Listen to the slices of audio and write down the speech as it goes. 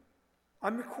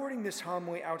I'm recording this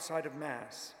homily outside of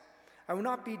Mass. I will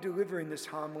not be delivering this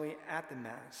homily at the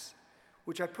Mass,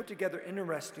 which I put together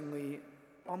interestingly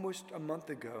almost a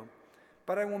month ago,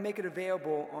 but I will make it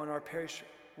available on our parish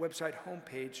website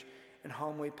homepage and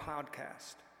homily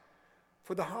podcast.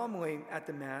 For the homily at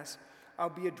the Mass, I'll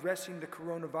be addressing the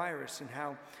coronavirus and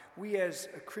how we as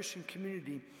a Christian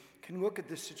community can look at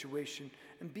this situation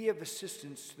and be of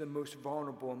assistance to the most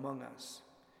vulnerable among us.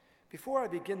 Before I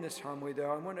begin this homily, though,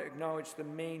 I want to acknowledge the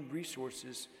main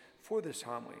resources for this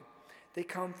homily. They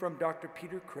come from Dr.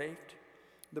 Peter Kreeft,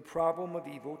 The Problem of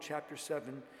Evil, Chapter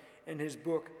 7, in his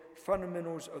book,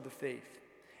 Fundamentals of the Faith,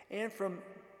 and from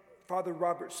Father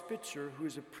Robert Spitzer, who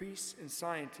is a priest and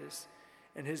scientist,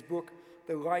 in his book,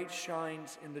 The Light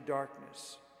Shines in the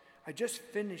Darkness. I just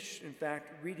finished, in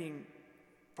fact, reading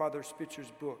Father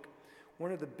Spitzer's book,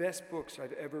 one of the best books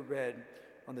I've ever read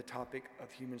on the topic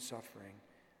of human suffering,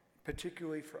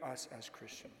 particularly for us as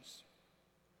Christians.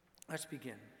 Let's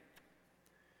begin.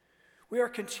 We are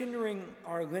continuing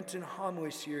our Lenten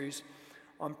homily series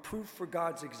on proof for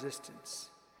God's existence.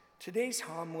 Today's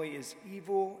homily is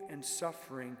Evil and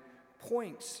Suffering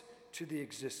Points to the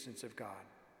Existence of God.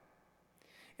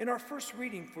 In our first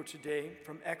reading for today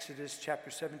from Exodus chapter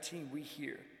 17, we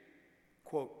hear,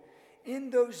 quote,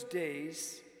 "In those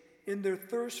days, in their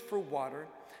thirst for water,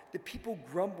 the people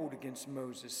grumbled against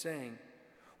Moses, saying,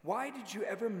 'Why did you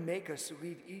ever make us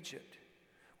leave Egypt?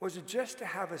 Was it just to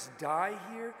have us die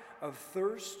here of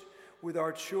thirst with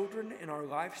our children and our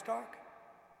livestock?'"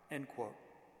 End quote.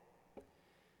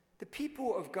 The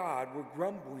people of God were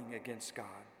grumbling against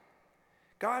God.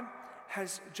 God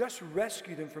has just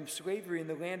rescued them from slavery in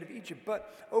the land of Egypt,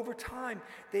 but over time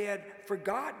they had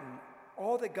forgotten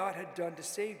all that God had done to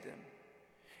save them.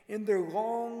 In their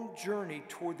long journey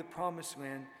toward the promised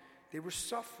land, they were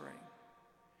suffering.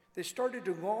 They started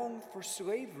to long for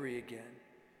slavery again.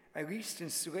 At least in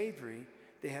slavery,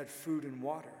 they had food and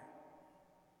water.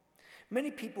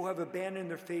 Many people have abandoned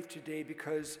their faith today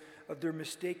because of their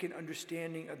mistaken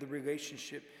understanding of the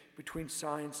relationship between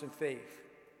science and faith.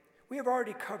 We have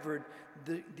already covered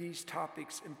these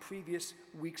topics in previous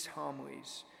week's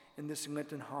homilies in this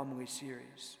Lenten homily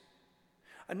series.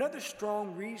 Another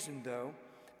strong reason, though,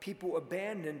 people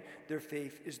abandon their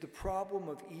faith is the problem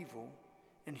of evil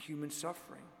and human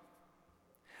suffering.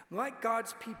 Like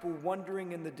God's people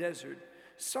wandering in the desert,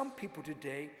 some people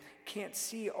today can't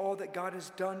see all that God has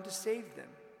done to save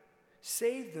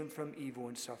them from evil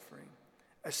and suffering,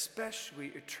 especially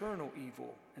eternal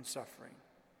evil and suffering.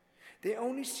 They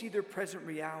only see their present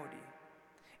reality,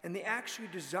 and they actually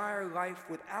desire life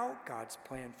without God's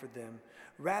plan for them,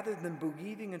 rather than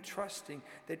believing and trusting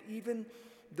that even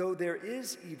though there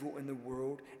is evil in the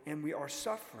world and we are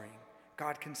suffering,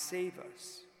 God can save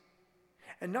us.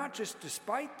 And not just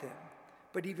despite them,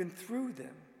 but even through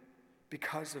them,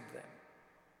 because of them.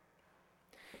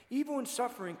 Evil and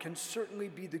suffering can certainly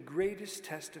be the greatest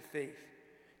test of faith,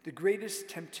 the greatest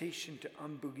temptation to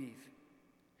unbelief.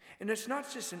 And it's not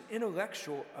just an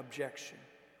intellectual objection.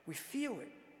 We feel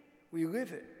it. We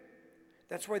live it.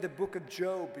 That's why the book of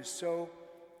Job is so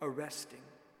arresting.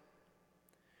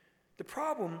 The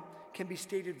problem can be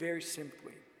stated very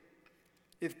simply.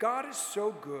 If God is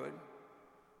so good,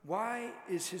 why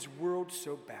is his world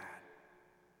so bad?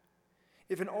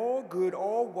 If an all-good,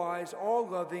 all-wise,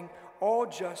 all-loving,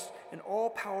 all-just, and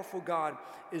all-powerful God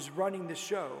is running the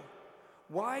show,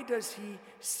 why does he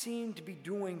seem to be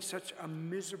doing such a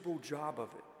miserable job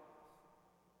of it?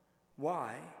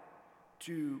 Why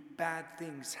do bad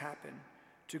things happen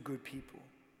to good people?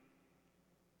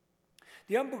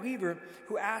 The unbeliever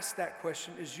who asks that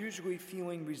question is usually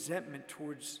feeling resentment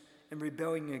towards and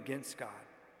rebelling against God,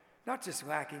 not just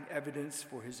lacking evidence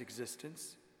for his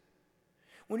existence.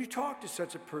 When you talk to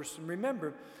such a person,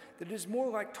 remember that it is more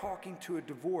like talking to a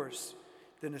divorce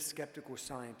than a skeptical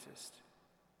scientist.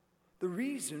 The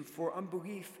reason for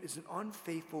unbelief is an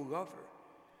unfaithful lover,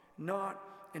 not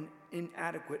an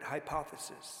inadequate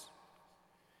hypothesis.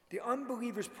 The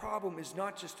unbeliever's problem is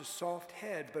not just a soft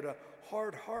head, but a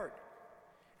hard heart.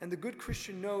 And the good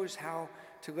Christian knows how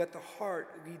to let the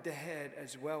heart lead the head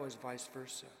as well as vice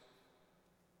versa.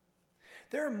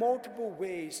 There are multiple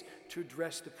ways to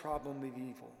address the problem of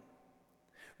evil.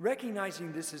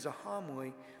 Recognizing this as a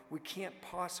homily, we can't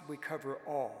possibly cover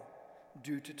all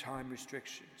due to time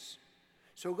restrictions.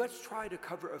 So let's try to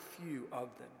cover a few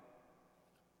of them.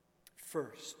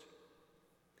 First,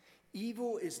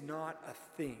 evil is not a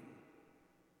thing.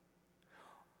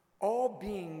 All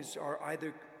beings are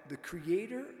either the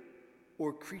creator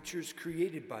or creatures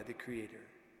created by the creator.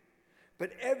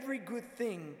 But every good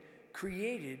thing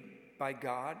created by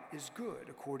God is good,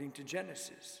 according to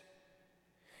Genesis.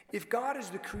 If God is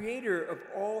the creator of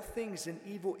all things and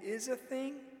evil is a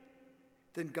thing,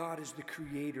 then God is the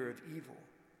creator of evil,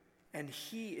 and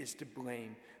he is to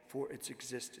blame for its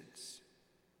existence.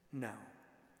 No,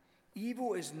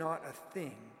 evil is not a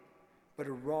thing, but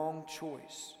a wrong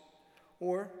choice,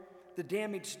 or the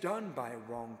damage done by a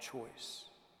wrong choice.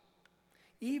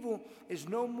 Evil is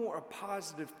no more a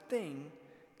positive thing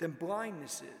than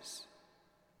blindness is,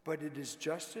 but it is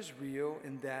just as real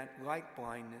in that, like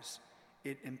blindness,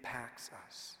 it impacts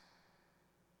us.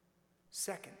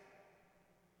 Second,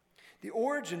 the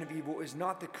origin of evil is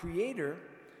not the creator,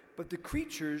 but the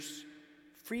creatures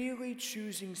freely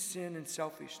choosing sin and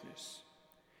selfishness.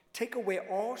 Take away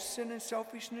all sin and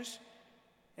selfishness,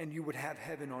 and you would have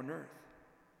heaven on earth.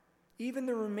 Even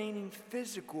the remaining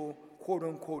physical,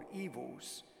 quote-unquote,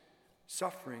 evils,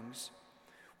 sufferings,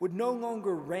 would no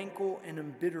longer rankle and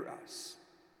embitter us.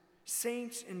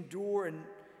 Saints endure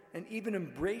and even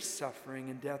embrace suffering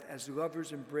and death as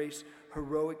lovers embrace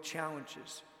heroic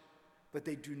challenges, but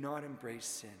they do not embrace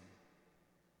sin.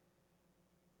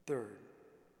 Third,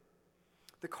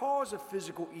 the cause of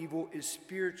physical evil is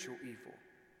spiritual evil.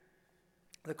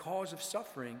 The cause of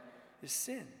suffering is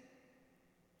sin.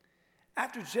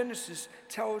 After Genesis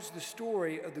tells the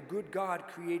story of the good God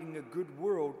creating a good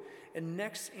world, and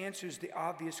next answers the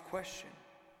obvious question,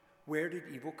 where did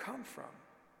evil come from?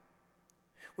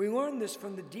 We learn this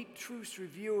from the deep truths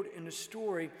revealed in the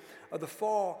story of the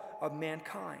fall of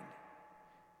mankind.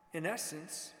 In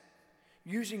essence,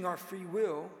 using our free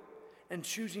will and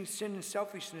choosing sin and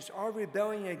selfishness, our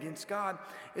rebellion against God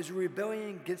is a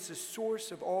rebellion against the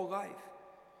source of all life,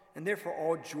 and therefore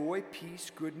all joy, peace,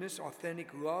 goodness, authentic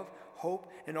love, hope,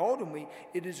 and ultimately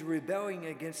it is a rebellion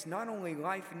against not only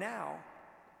life now,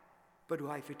 but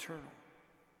life eternal.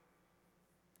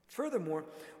 Furthermore,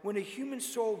 when a human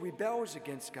soul rebels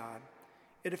against God,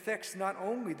 it affects not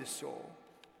only the soul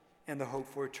and the hope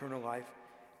for eternal life,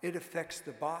 it affects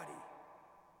the body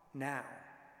now.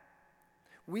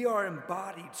 We are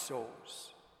embodied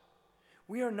souls.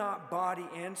 We are not body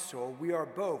and soul. We are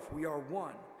both. We are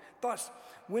one. Thus,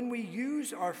 when we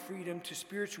use our freedom to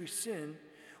spiritually sin,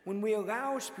 when we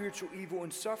allow spiritual evil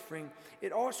and suffering,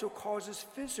 it also causes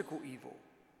physical evil,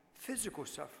 physical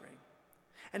suffering.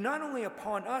 And not only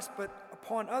upon us, but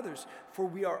upon others, for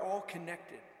we are all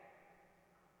connected.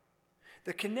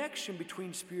 The connection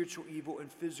between spiritual evil and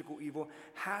physical evil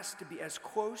has to be as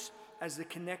close as the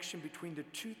connection between the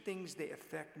two things they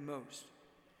affect most,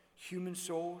 human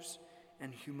souls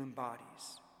and human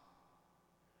bodies.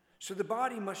 So the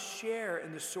body must share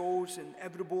in the soul's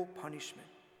inevitable punishment.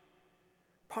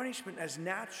 Punishment as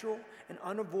natural and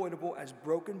unavoidable as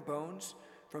broken bones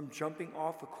from jumping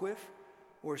off a cliff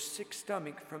or a sick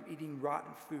stomach from eating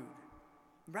rotten food,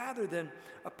 rather than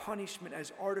a punishment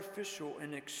as artificial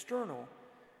and external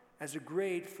as a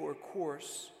grade for a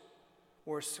course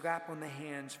or a slap on the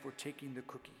hands for taking the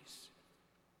cookies.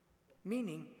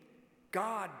 Meaning,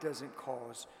 God doesn't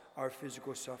cause our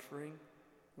physical suffering,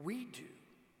 we do,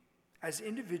 as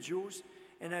individuals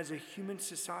and as a human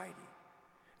society,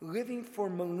 living for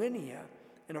millennia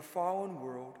in a fallen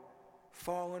world,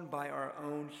 fallen by our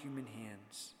own human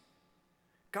hands.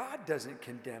 God doesn't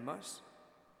condemn us.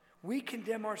 We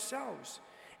condemn ourselves,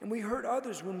 and we hurt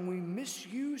others when we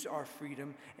misuse our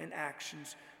freedom and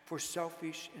actions for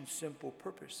selfish and sinful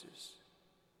purposes.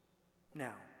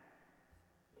 Now,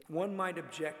 one might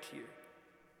object here.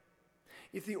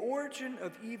 If the origin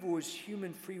of evil is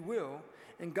human free will,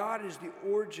 and God is the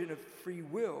origin of free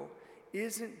will,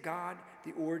 isn't God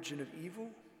the origin of evil?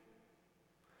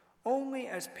 Only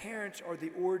as parents are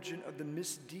the origin of the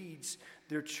misdeeds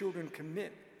their children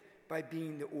commit by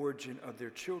being the origin of their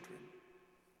children.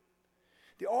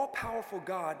 The all-powerful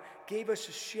God gave us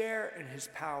a share in his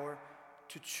power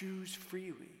to choose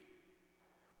freely.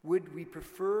 Would we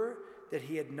prefer that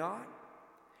he had not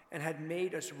and had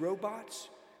made us robots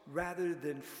rather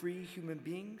than free human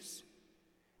beings?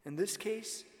 In this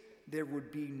case, there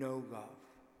would be no love.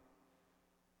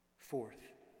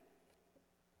 Fourth,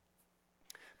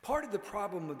 part of the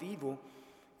problem of evil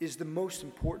is the most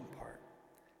important part,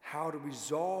 how to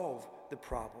resolve the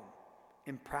problem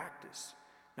in practice,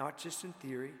 not just in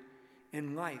theory,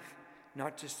 in life,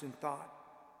 not just in thought.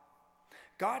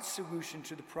 God's solution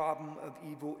to the problem of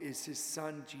evil is his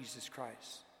Son, Jesus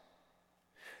Christ.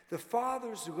 The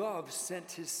Father's love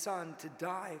sent his Son to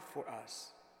die for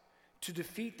us, to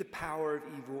defeat the power of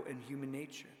evil in human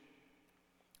nature.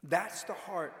 That's the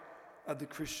heart of the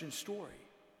Christian story.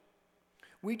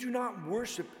 We do not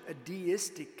worship a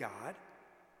deistic God,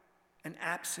 an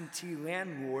absentee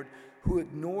landlord who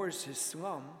ignores his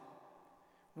slum.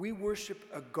 We worship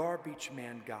a garbage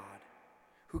man God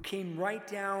who came right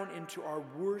down into our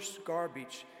worst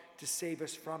garbage to save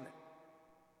us from it.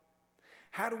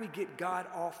 How do we get God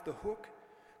off the hook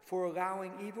for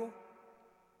allowing evil?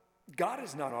 God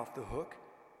is not off the hook.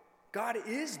 God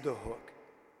is the hook.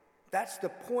 That's the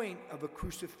point of a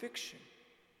crucifixion.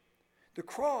 The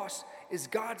cross is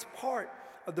God's part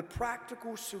of the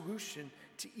practical solution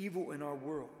to evil in our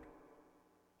world.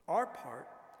 Our part,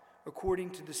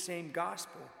 according to the same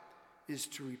gospel, is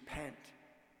to repent,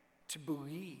 to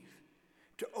believe,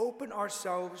 to open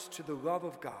ourselves to the love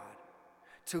of God,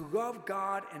 to love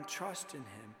God and trust in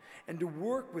Him, and to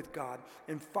work with God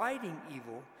in fighting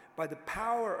evil by the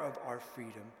power of our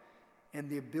freedom and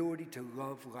the ability to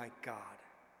love like God.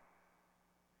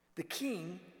 The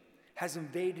King has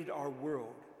invaded our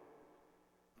world,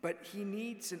 but He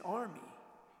needs an army,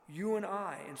 you and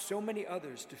I, and so many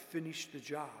others to finish the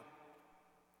job.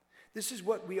 This is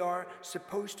what we are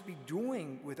supposed to be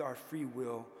doing with our free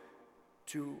will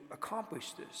to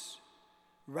accomplish this,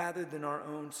 rather than our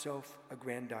own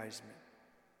self-aggrandizement.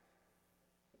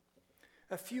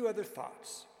 A few other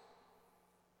thoughts.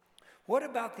 What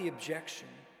about the objection?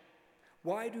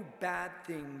 Why do bad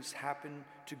things happen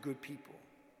to good people?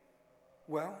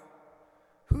 Well,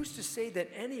 who's to say that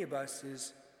any of us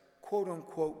is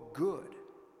quote-unquote good?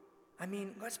 I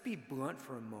mean, let's be blunt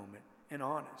for a moment and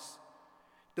honest.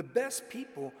 The best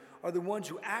people are the ones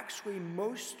who actually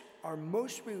are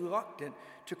most reluctant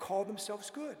to call themselves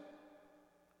good.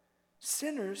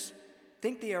 Sinners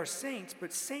think they are saints,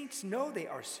 but saints know they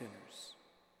are sinners.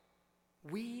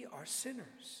 We are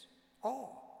sinners,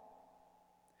 all.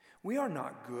 We are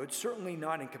not good, certainly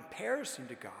not in comparison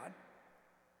to God.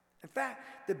 In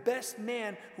fact, the best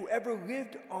man who ever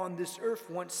lived on this earth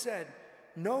once said,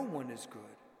 "No one is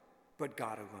good but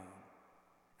God alone."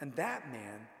 And that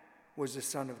man was the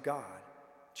Son of God,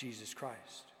 Jesus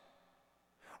Christ.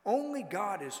 Only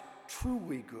God is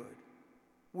truly good,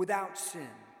 without sin,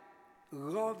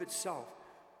 love itself,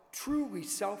 truly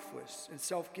selfless and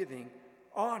self-giving,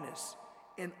 honest,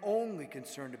 and only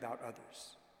concerned about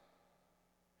others.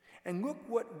 And look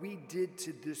what we did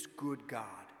to this good God.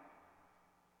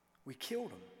 We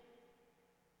killed him.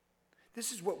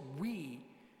 This is what we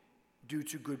do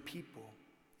to good people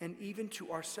and even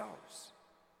to ourselves.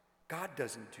 God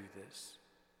doesn't do this.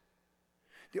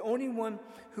 The only one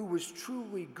who was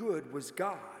truly good was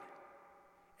God,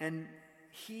 and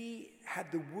He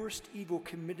had the worst evil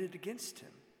committed against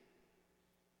Him.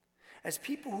 As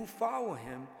people who follow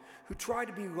Him, who try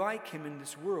to be like Him in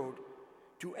this world,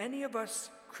 do any of us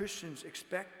Christians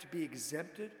expect to be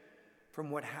exempted from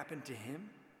what happened to Him?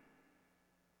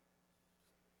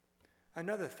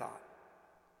 Another thought.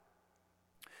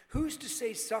 Who's to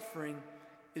say suffering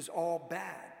is all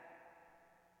bad?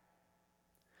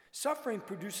 Suffering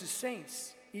produces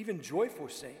saints, even joyful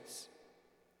saints.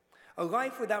 A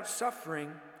life without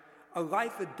suffering, a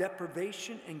life of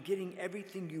deprivation and getting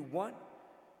everything you want,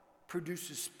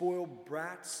 produces spoiled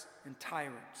brats and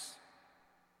tyrants.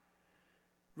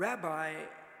 Rabbi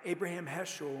Abraham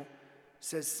Heschel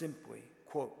says simply,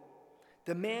 quote,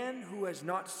 "The man who has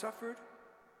not suffered,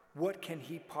 what can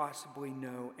he possibly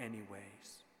know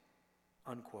anyways?"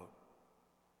 Unquote.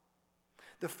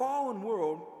 The fallen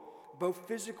world, both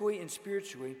physically and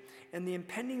spiritually, and the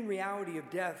impending reality of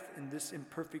death in this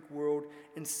imperfect world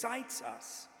incites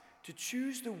us to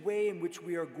choose the way in which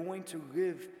we are going to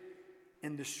live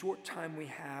in the short time we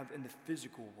have in the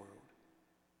physical world.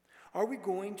 Are we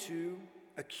going to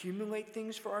accumulate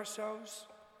things for ourselves,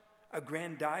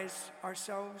 aggrandize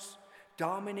ourselves,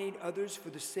 dominate others for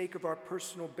the sake of our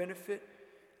personal benefit,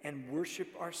 and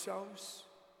worship ourselves,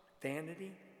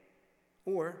 vanity?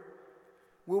 Or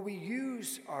will we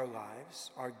use our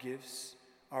lives, our gifts,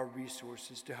 our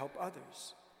resources to help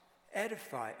others,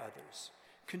 edify others,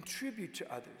 contribute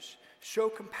to others, show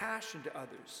compassion to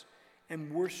others,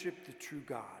 and worship the true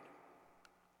God?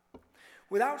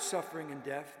 Without suffering and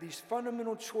death, these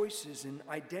fundamental choices and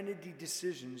identity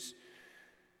decisions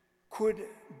could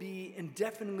be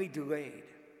indefinitely delayed,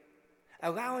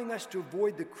 allowing us to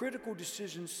avoid the critical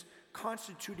decisions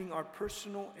constituting our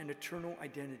personal and eternal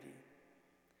identity.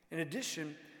 In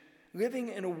addition, living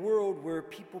in a world where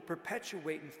people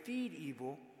perpetuate and feed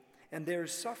evil and there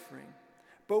is suffering,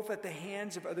 both at the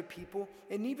hands of other people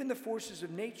and even the forces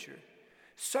of nature,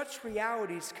 such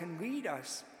realities can lead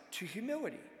us to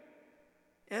humility,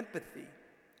 empathy,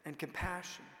 and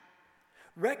compassion,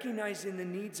 recognizing the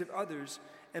needs of others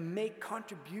and make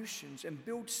contributions and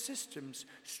build systems,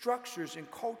 structures, and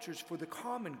cultures for the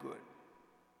common good.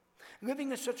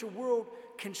 Living in such a world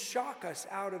can shock us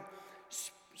out of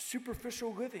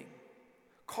superficial living,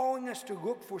 calling us to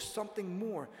look for something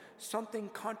more, something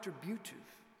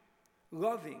contributive,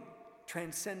 loving,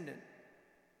 transcendent.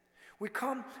 We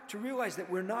come to realize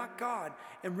that we're not God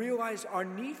and realize our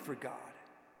need for God.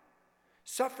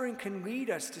 Suffering can lead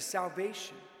us to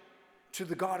salvation, to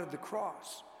the God of the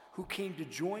cross, who came to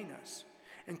join us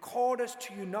and called us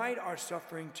to unite our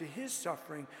suffering to his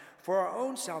suffering for our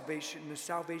own salvation and the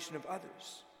salvation of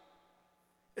others.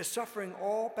 Is suffering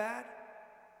all bad?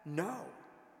 No.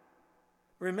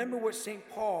 Remember what St.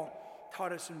 Paul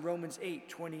taught us in Romans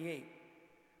 8:28.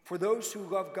 For those who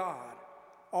love God,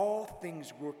 all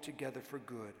things work together for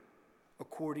good,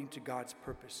 according to God's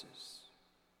purposes.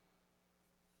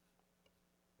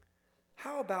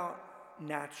 How about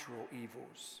natural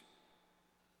evils?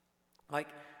 Like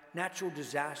natural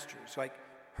disasters, like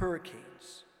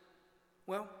hurricanes.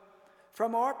 Well,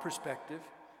 from our perspective,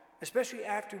 especially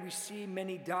after we see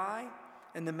many die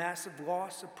and the massive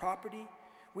loss of property,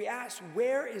 we ask,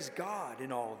 where is God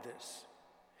in all of this?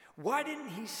 Why didn't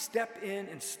he step in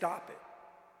and stop it?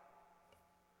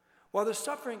 While the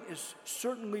suffering is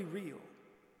certainly real,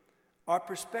 our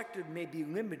perspective may be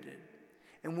limited,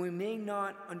 and we may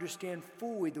not understand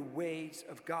fully the ways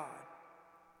of God.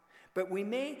 But we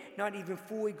may not even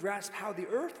fully grasp how the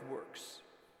earth works.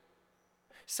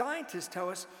 Scientists tell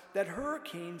us that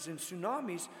hurricanes and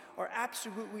tsunamis are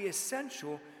absolutely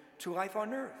essential to life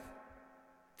on earth.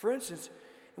 For instance,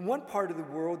 in one part of the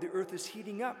world, the earth is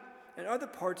heating up, and other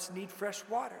parts need fresh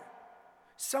water.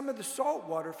 Some of the salt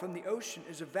water from the ocean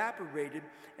is evaporated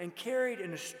and carried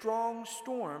in a strong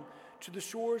storm to the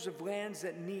shores of lands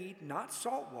that need not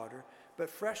salt water, but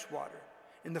fresh water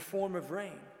in the form of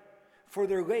rain, for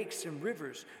their lakes and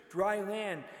rivers, dry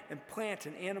land, and plant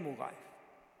and animal life.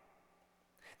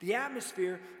 The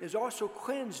atmosphere is also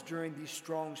cleansed during these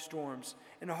strong storms,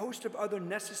 and a host of other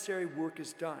necessary work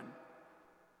is done,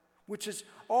 which has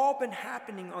all been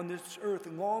happening on this earth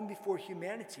long before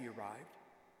humanity arrived.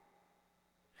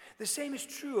 The same is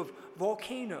true of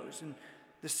volcanoes and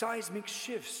the seismic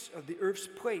shifts of the earth's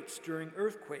plates during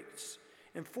earthquakes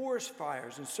and forest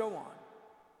fires and so on,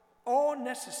 all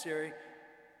necessary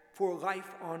for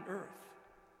life on earth.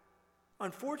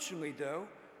 Unfortunately, though,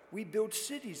 we build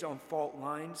cities on fault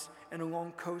lines and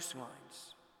along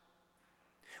coastlines.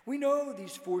 We know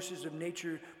these forces of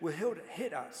nature will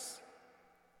hit us.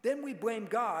 Then we blame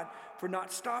God for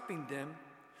not stopping them,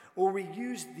 or we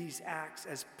use these acts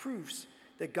as proofs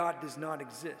that God does not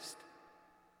exist.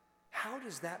 How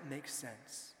does that make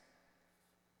sense?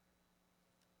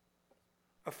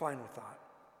 A final thought.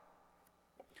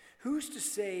 Who's to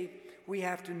say we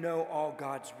have to know all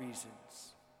God's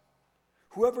reasons?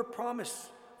 Whoever promised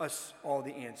us all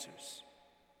the answers?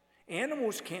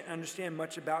 Animals can't understand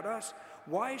much about us.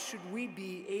 Why should we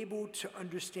be able to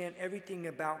understand everything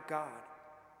about God?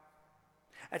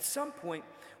 At some point,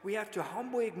 we have to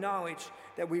humbly acknowledge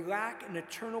that we lack an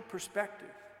eternal perspective.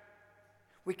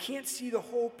 We can't see the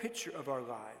whole picture of our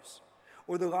lives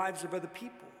or the lives of other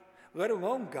people, let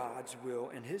alone God's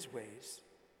will and his ways.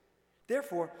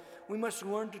 Therefore, we must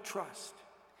learn to trust,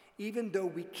 even though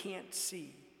we can't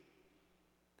see.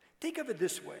 Think of it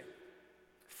this way.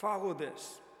 Follow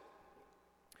this.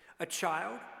 A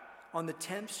child on the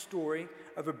 10th story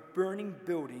of a burning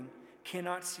building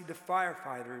cannot see the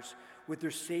firefighters with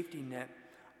their safety net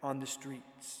on the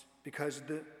streets because of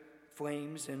the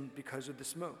flames and because of the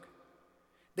smoke.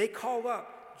 They call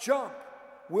up, "Jump,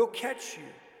 we'll catch you,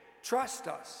 trust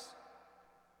us."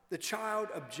 The child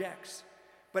objects,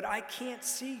 "But I can't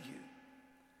see you."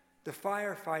 The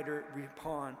firefighter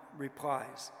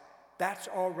replies, "That's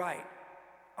all right,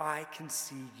 I can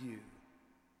see you."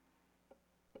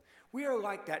 We are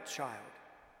like that child.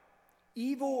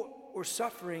 Evil or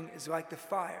suffering is like the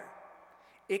fire.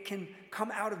 It can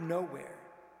come out of nowhere.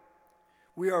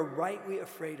 We are rightly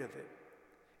afraid of it.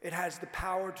 It has the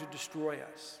power to destroy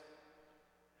us.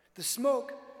 The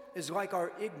smoke is like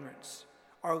our ignorance,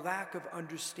 our lack of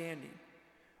understanding,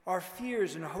 our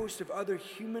fears, and a host of other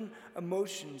human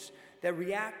emotions that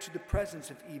react to the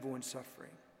presence of evil and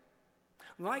suffering.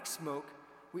 Like smoke,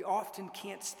 we often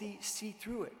can't see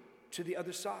through it to the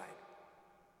other side.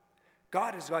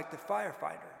 God is like the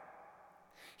firefighter.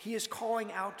 He is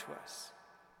calling out to us.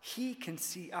 He can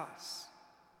see us.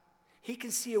 He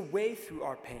can see a way through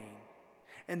our pain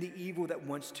and the evil that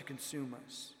wants to consume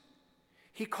us.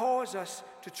 He calls us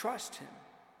to trust him.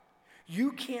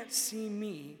 You can't see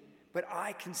me, but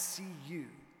I can see you.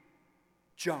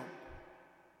 Jump.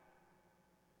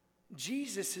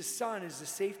 Jesus, his son, is the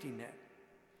safety net.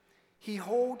 He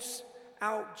holds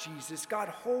out Jesus. God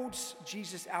holds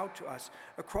Jesus out to us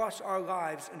across our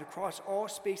lives and across all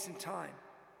space and time.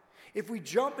 If we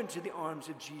jump into the arms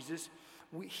of Jesus,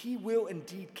 he will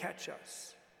indeed catch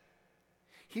us.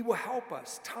 He will help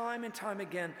us time and time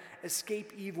again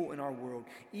escape evil in our world,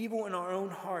 evil in our own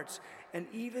hearts, and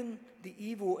even the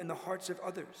evil in the hearts of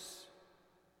others.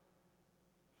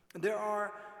 There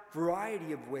are a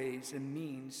variety of ways and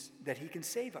means that he can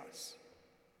save us.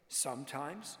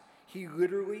 Sometimes he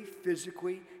literally,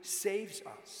 physically saves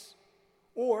us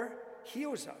or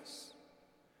heals us.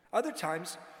 Other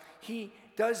times he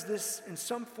does this in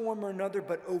some form or another,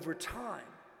 but over time.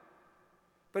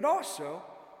 But also,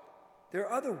 there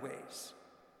are other ways.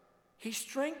 He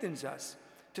strengthens us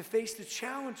to face the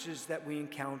challenges that we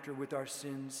encounter with our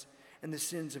sins and the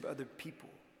sins of other people.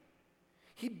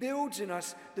 He builds in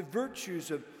us the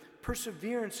virtues of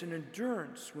perseverance and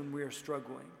endurance when we are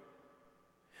struggling.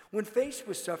 When faced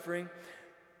with suffering,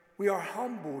 we are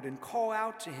humbled and call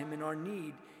out to him in our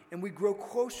need, and we grow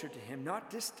closer to him, not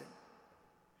distant.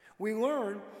 We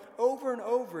learn over and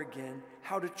over again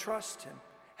how to trust him,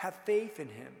 have faith in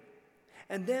him,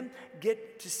 and then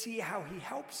get to see how he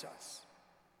helps us.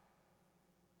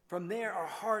 From there, our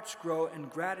hearts grow in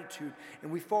gratitude,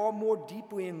 and we fall more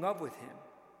deeply in love with him.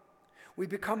 We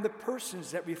become the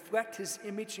persons that reflect his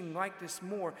image and likeness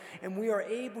more, and we are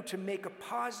able to make a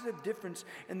positive difference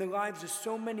in the lives of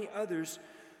so many others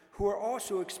who are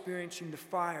also experiencing the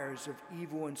fires of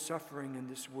evil and suffering in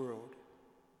this world.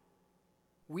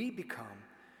 We become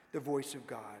the voice of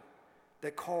God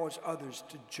that calls others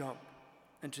to jump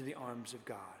into the arms of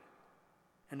God.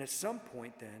 And at some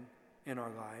point then in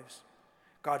our lives,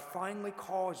 God finally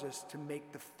calls us to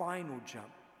make the final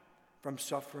jump from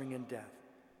suffering and death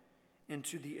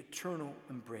into the eternal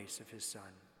embrace of his Son.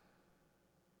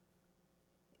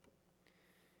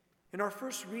 In our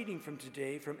first reading from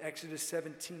today, from Exodus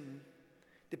 17,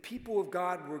 the people of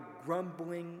God were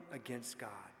grumbling against God.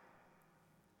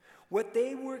 What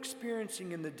they were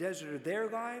experiencing in the desert of their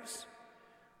lives,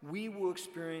 we will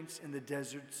experience in the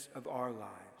deserts of our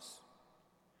lives.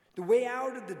 The way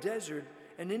out of the desert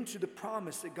and into the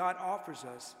promise that God offers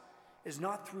us is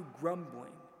not through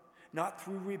grumbling, not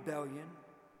through rebellion,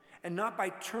 and not by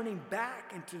turning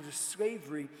back into the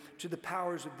slavery to the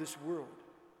powers of this world.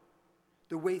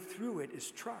 The way through it is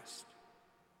trust.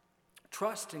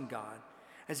 Trust in God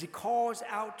as he calls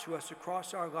out to us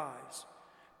across our lives,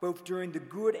 both during the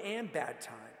good and bad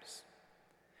times,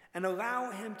 and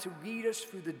allow him to lead us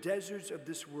through the deserts of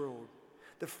this world,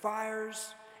 the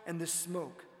fires and the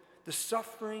smoke, the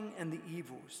suffering and the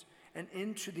evils, and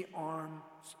into the arms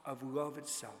of love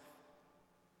itself,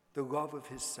 the love of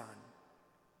his Son.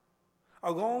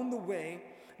 Along the way,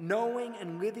 knowing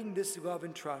and living this love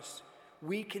and trust,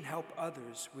 we can help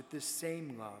others with this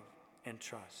same love and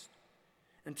trust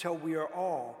until we are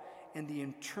all in the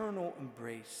eternal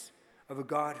embrace of a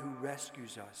God who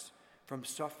rescues us from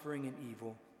suffering and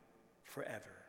evil forever.